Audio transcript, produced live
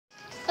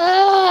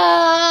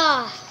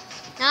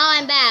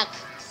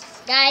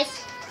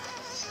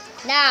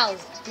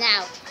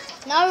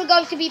Now we're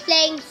going to be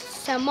playing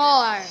some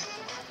more.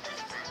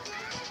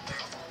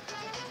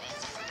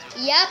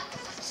 Yep,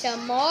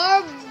 some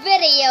more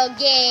video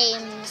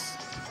games.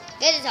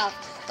 Get it off.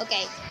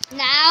 Okay,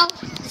 now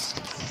let's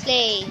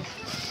play.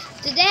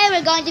 Today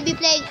we're going to be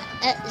playing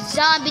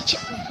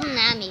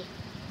tsunami.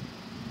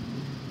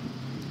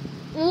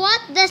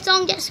 What? The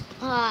song just...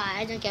 Oh,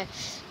 I don't care.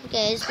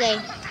 Okay, let's play.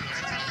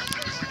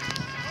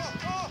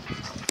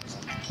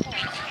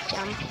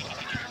 Jump.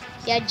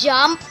 Yeah,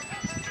 jump.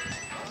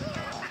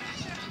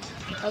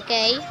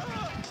 Okay.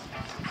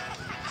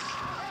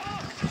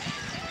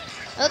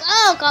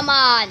 Oh, come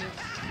on.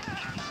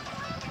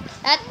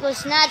 That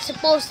was not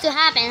supposed to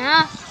happen,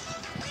 huh?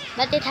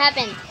 But it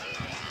happened.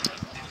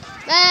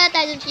 But I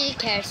don't really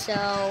care, so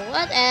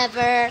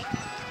whatever.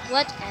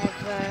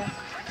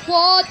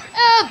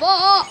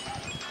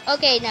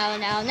 Okay, no.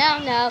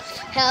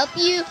 Help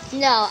you?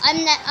 No,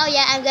 I'm not. Oh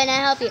yeah, I'm gonna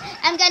help you.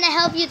 I'm gonna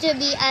help you to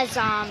be a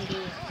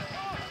zombie.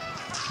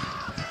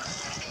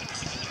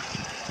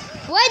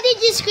 Why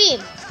did you scream?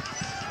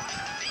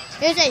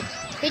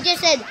 He just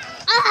said,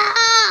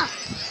 ah!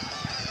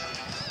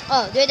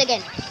 Oh, do it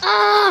again.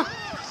 Ah!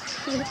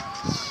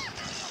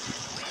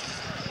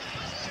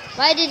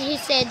 Why did he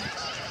said,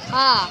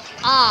 ah?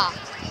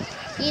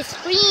 He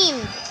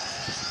screamed.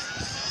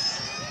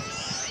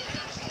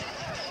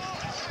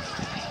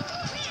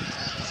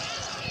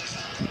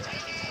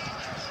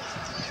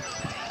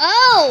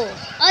 Oh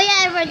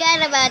yeah, I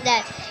forgot about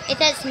that. It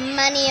has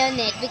money on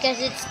it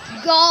because it's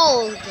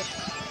gold.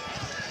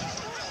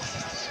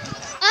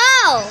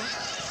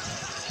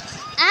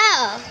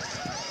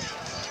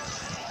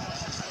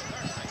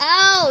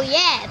 Oh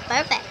yeah,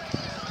 perfect.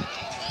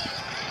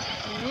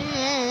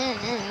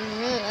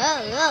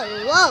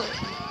 Whoa.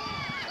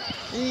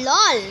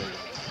 Lol.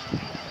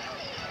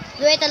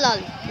 Do it a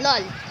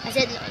lol. I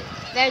said lol.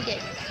 Very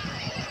good.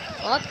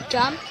 Up,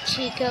 jump,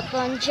 cheek up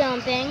on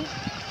jumping.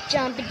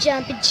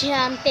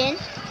 Jumping.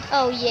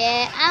 Oh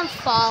yeah, I'm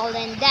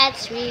falling.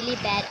 That's really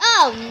bad.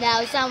 Oh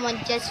no, someone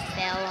just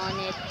fell on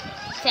it.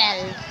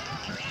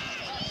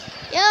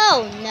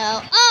 Oh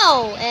no.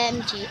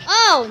 OMG.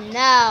 Oh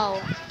no.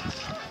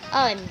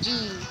 OMG.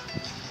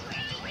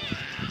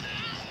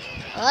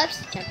 Oops.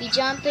 Jumpy.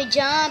 Jump. No,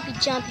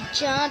 jumping.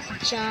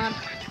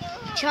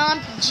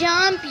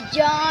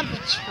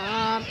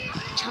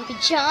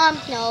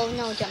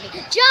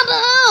 Jump!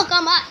 Oh,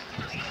 come on.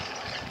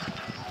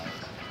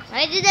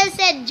 Why did I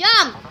say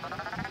jump?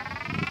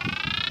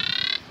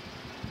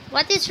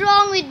 What is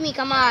wrong with me?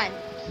 Come on.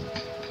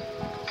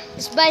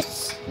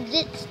 Let's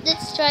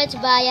try to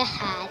buy a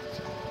hat.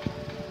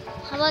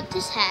 How about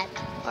this hat?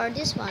 Or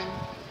this one?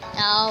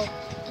 No.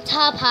 A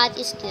top hat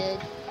is good.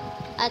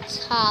 A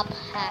top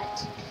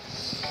hat.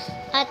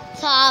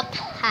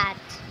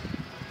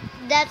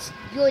 That's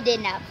good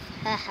enough.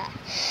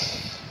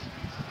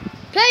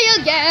 Play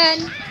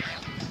again.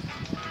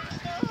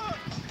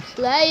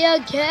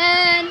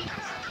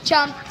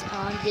 Jumped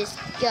on this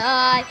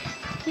guy.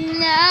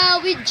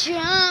 Now we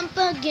jump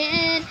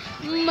again.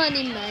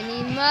 Money.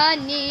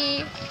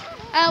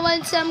 I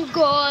want some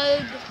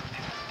gold.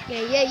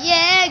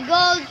 Yeah.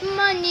 Gold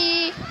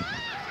money.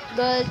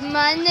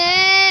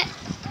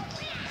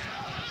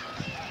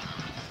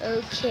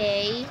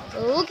 Okay.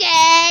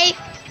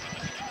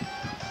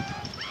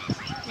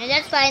 No,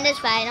 that's fine.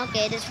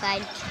 Okay, that's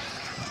fine.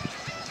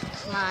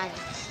 Come on.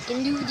 You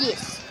can do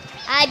this.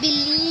 I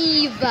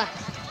believe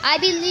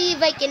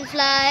I can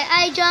fly.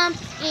 I jump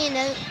in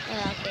a...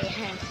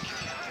 Okay.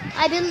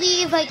 I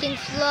believe I can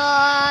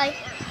fly.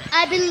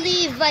 I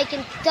believe I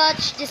can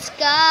touch the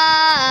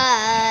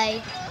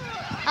sky.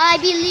 I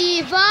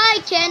believe I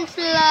can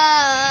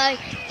fly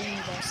in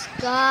the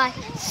sky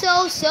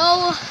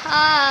so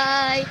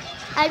high.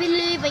 I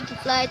believe I can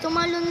fly.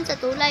 Tumalon sa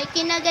tulay,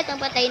 kinagat ang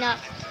patay na.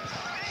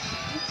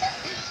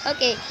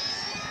 Okay,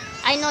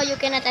 I know you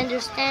cannot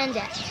understand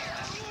that.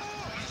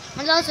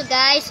 And also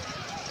guys,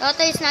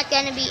 Toto is not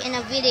gonna be in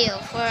a video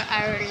for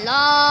a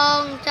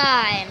long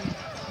time.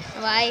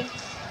 Why?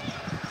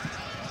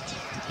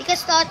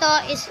 Because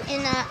Toto is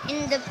in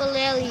the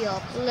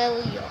Palelio.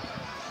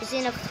 Is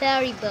in a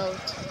ferry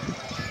boat.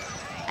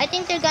 I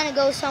think they're gonna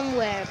go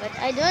somewhere, but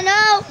I don't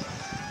know.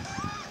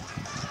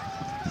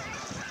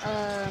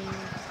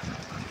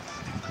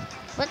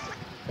 What?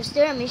 Was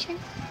there a mission?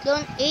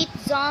 Clone 8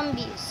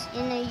 zombies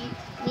in a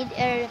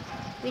mid-air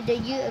with a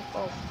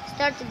UFO.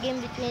 Start the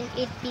game between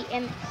 8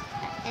 p.m.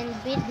 and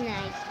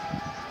midnight.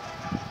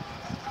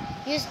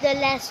 Use the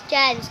last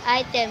chance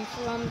item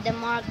from the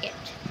market.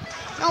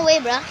 No way,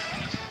 bruh.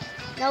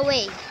 No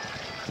way.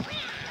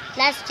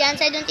 Last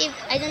chance. I don't think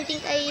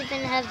I even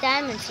have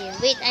diamonds here.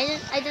 Wait,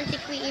 I don't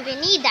think we even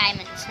need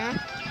diamonds, huh?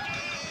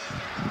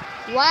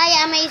 Why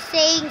am I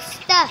saying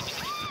stuff?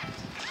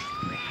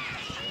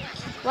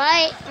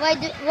 Why?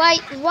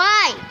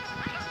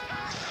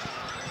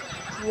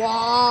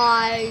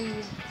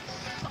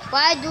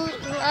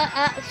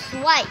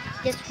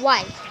 Just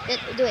why?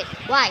 Do it.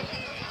 Why?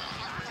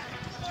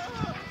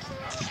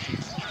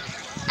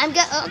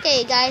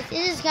 Okay, guys.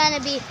 This is gonna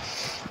be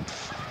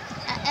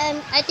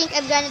I think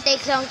I'm gonna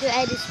take long to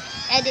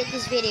edit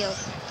this video,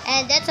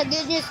 and that's a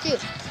good news too.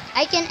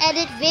 I can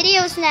edit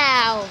videos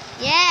now.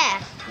 Yeah.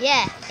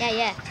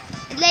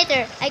 And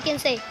later I can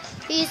say,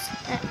 please,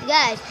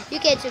 guys, you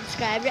can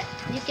subscribe.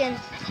 You can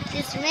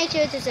just make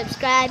sure to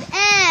subscribe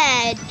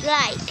and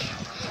like.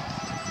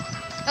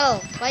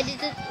 Oh, why did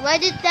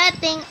that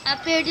thing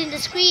appear in the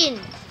screen?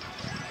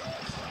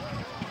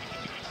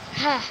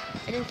 I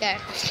don't care.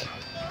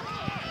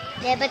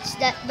 Yeah, that's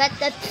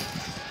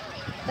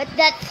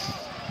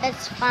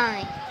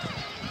fine.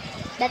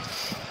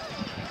 That's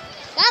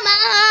come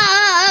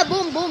on!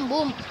 Boom, boom,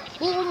 boom,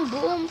 boom,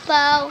 boom,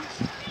 pow.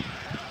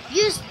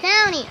 Use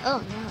Townie.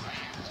 Oh no!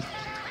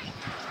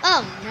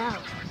 Oh no!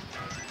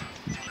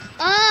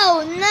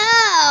 Oh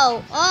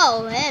no!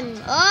 Oh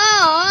him!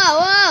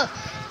 Oh!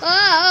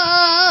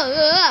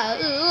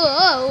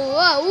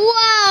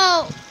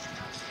 Wow!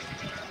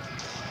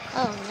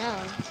 Oh no!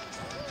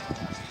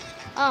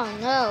 Oh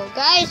no,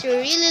 guys, you're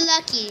really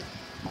lucky.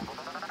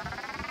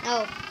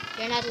 No,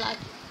 you're not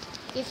lucky.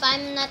 If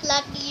I'm not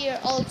lucky, you're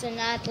also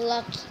not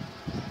lucky.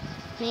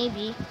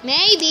 Maybe.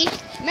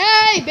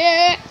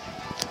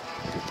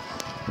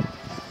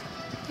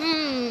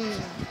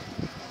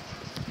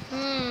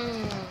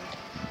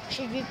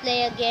 Should we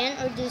play again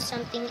or do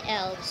something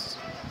else?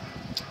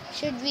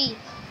 Should we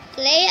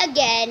play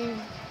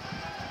again?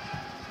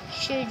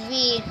 Should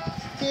we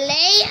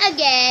play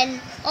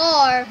again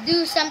or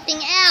do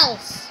something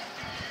else?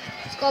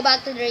 Let's go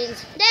back to the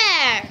reels.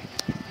 There!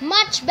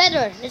 Much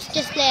better. Let's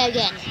just play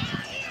again.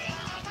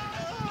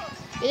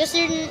 Because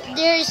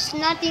there is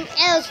nothing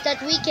else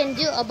that we can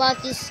do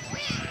about this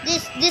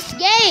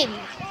game.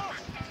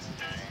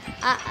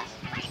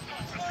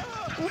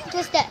 What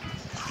was that?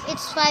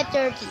 It's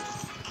 5:30.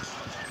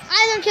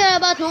 I don't care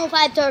about no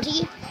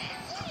 5:30.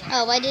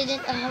 Oh, why did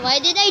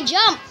I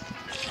jump?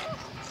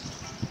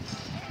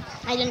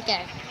 I don't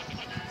care.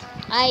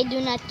 I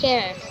do not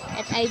care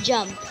that I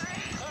jump.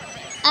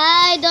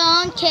 I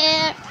don't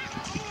care.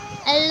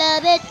 I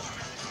love it.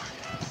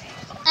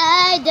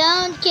 I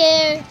don't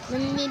care.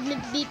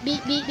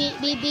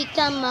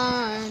 Come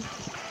on.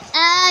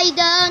 I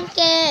don't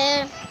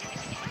care.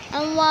 I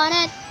want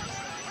it.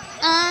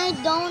 I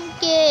don't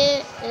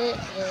care.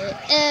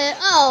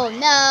 Oh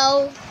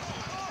no.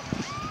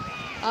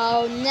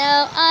 Oh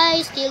no,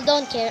 I still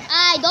don't care.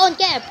 I don't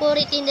care. Put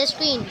it in the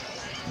screen.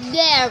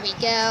 There we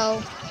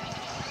go.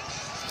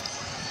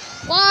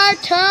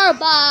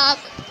 Quarterback.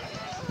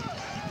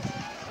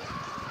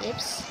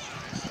 Oops.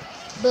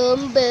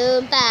 Boom,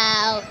 boom,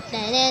 pow.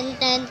 Dun, dun,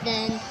 dun,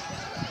 dun.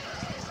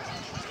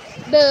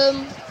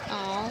 Boom.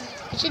 Oh,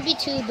 it should be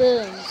 2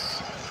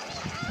 booms.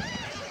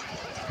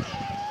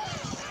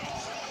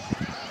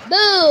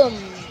 Boom.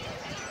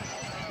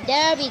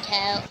 There we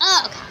go.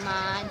 Oh, come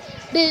on.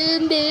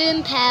 Boom,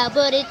 boom, pow.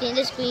 Put it in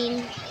the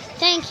screen.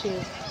 Thank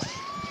you.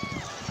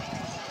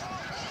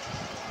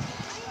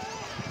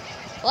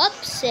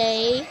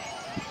 Whoopsie.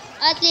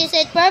 At least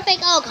it's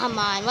perfect. Oh, come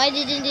on. Why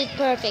didn't it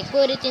perfect?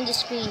 Put it in the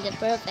screen. The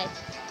perfect.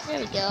 There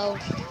we go.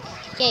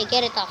 Okay,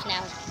 get it off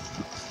now.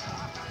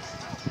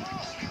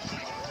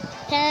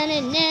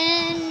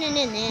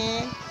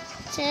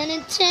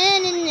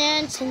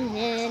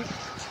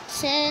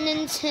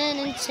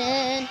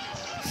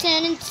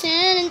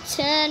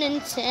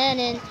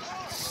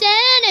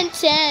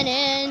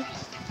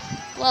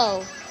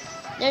 Whoa.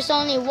 There's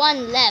only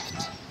one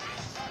left.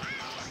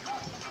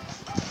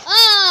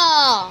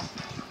 Oh!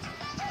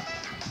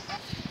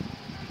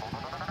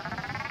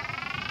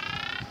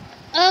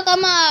 Oh,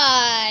 come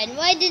on.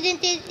 Why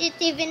didn't it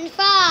even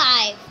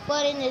 5?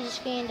 Put in the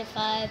screen the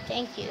 5.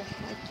 Thank you.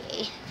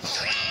 Okay.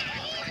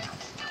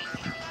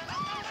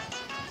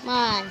 Come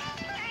on.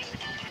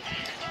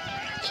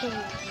 Okay,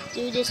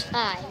 do this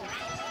 5.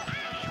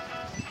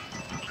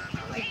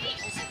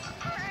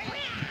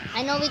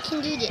 I know we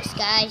can do this,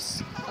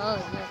 guys. Oh,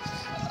 no.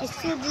 I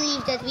still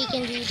believe that we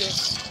can do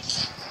this.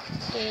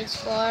 Okay, it's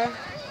 4.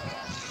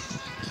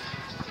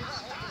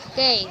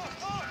 Okay.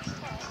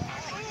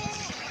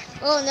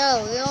 Oh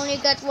no, we only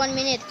got 1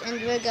 minute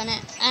and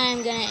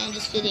I'm gonna end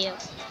this video.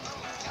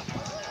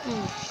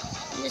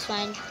 This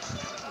fine.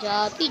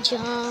 Jumpy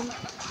jump.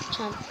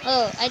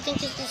 Oh, I think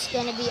this is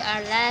gonna be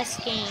our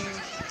last game.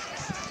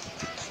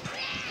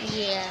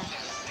 Yeah.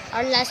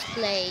 Our last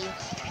play.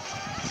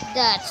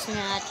 That's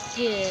not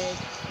good.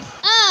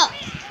 Oh!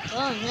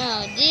 Oh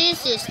no,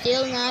 this is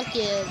still not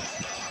good.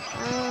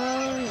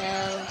 Oh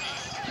no.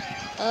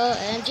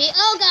 OMG.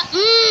 Oh god.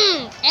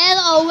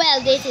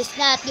 LOL, this is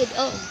not good.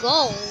 Oh,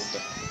 gold.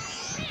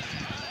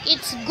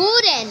 It's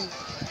golden.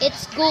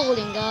 It's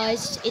golden,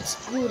 guys. It's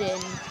golden.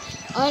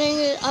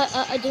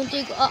 I don't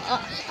think.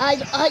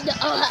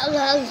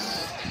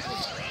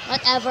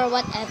 Whatever.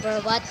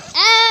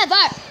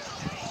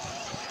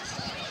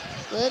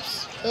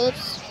 Whoops.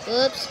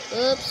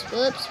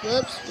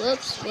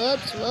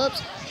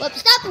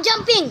 Stop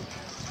jumping.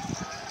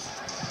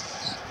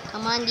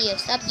 Come on, dear.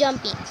 Stop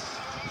jumping.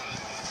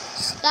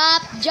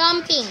 Stop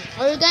jumping,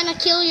 or you're gonna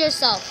kill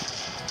yourself.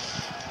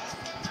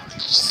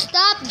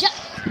 Stop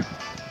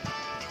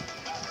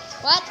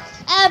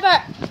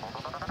Whatever.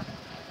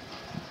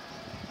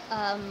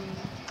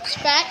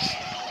 scratch.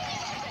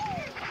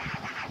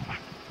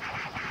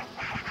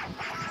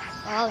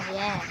 Oh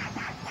yeah.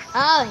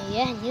 Oh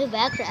yeah, new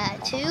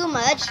background. Too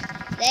much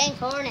playing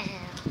for now.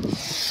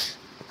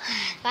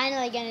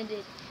 Finally gonna do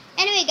it.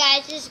 Anyway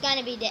guys, this is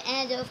gonna be the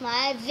end of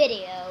my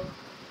video.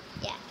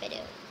 Yeah,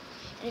 video.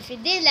 And if you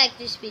did like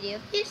this video,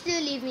 please do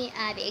leave me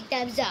a big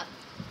thumbs up.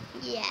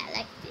 Yeah,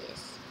 like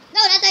this.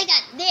 No, not like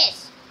that.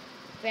 This.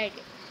 Very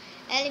good.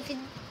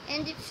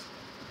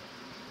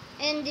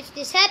 And if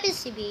this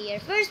happens to be your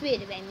first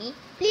video by me,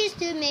 please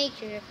do make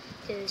sure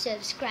to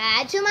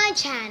subscribe to my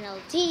channel,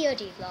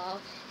 TOT Vlog,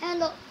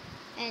 and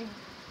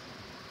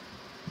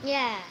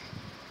yeah.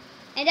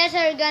 And that's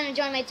how you're gonna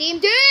join my team,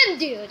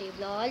 TOT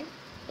Vlog.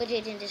 Put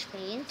it in the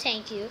screen.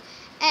 Thank you.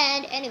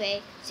 And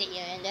anyway, see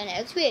you in the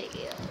next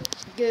video.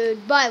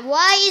 Goodbye.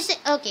 Why is it?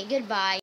 Okay, goodbye.